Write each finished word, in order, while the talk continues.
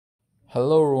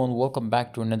Hello everyone, welcome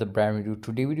back to another brand video.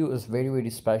 Today video is very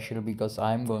special because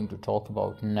I am going to talk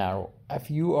about NEIRO. If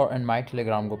you are in my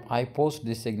Telegram group, I post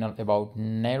this signal about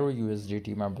NEIRO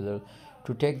USDT, my brother,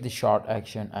 to take the short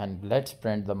action and let's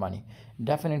print the money.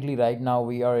 Definitely right now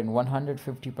we are in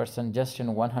 150%, just in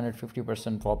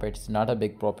 150% profit. It's not a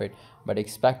big profit, but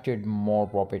expected more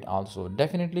profit also.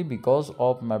 Definitely because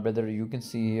of, my brother, you can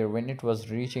see here when it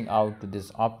was reaching out to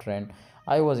this uptrend,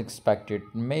 I was expected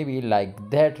maybe like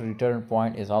that return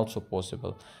point is also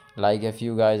possible. Like if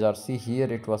you guys are see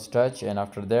here, it was touch and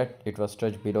after that it was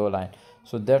touch below line.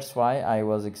 So that's why I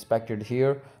was expected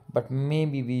here, but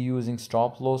maybe we using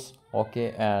stop loss,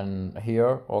 okay, and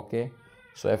here, okay.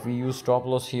 So if we use stop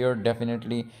loss here,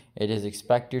 definitely it is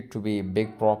expected to be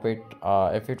big profit.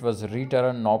 If it was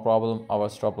return, no problem, our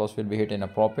stop loss will be hit in a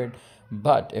profit,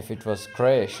 but if it was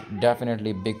crash,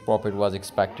 definitely big profit was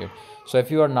expected. So if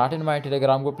you are not in my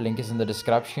Telegram group, link is in the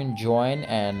description. Join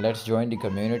and let's join the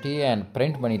community and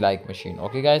print money like machine.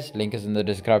 Okay guys, link is in the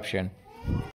description.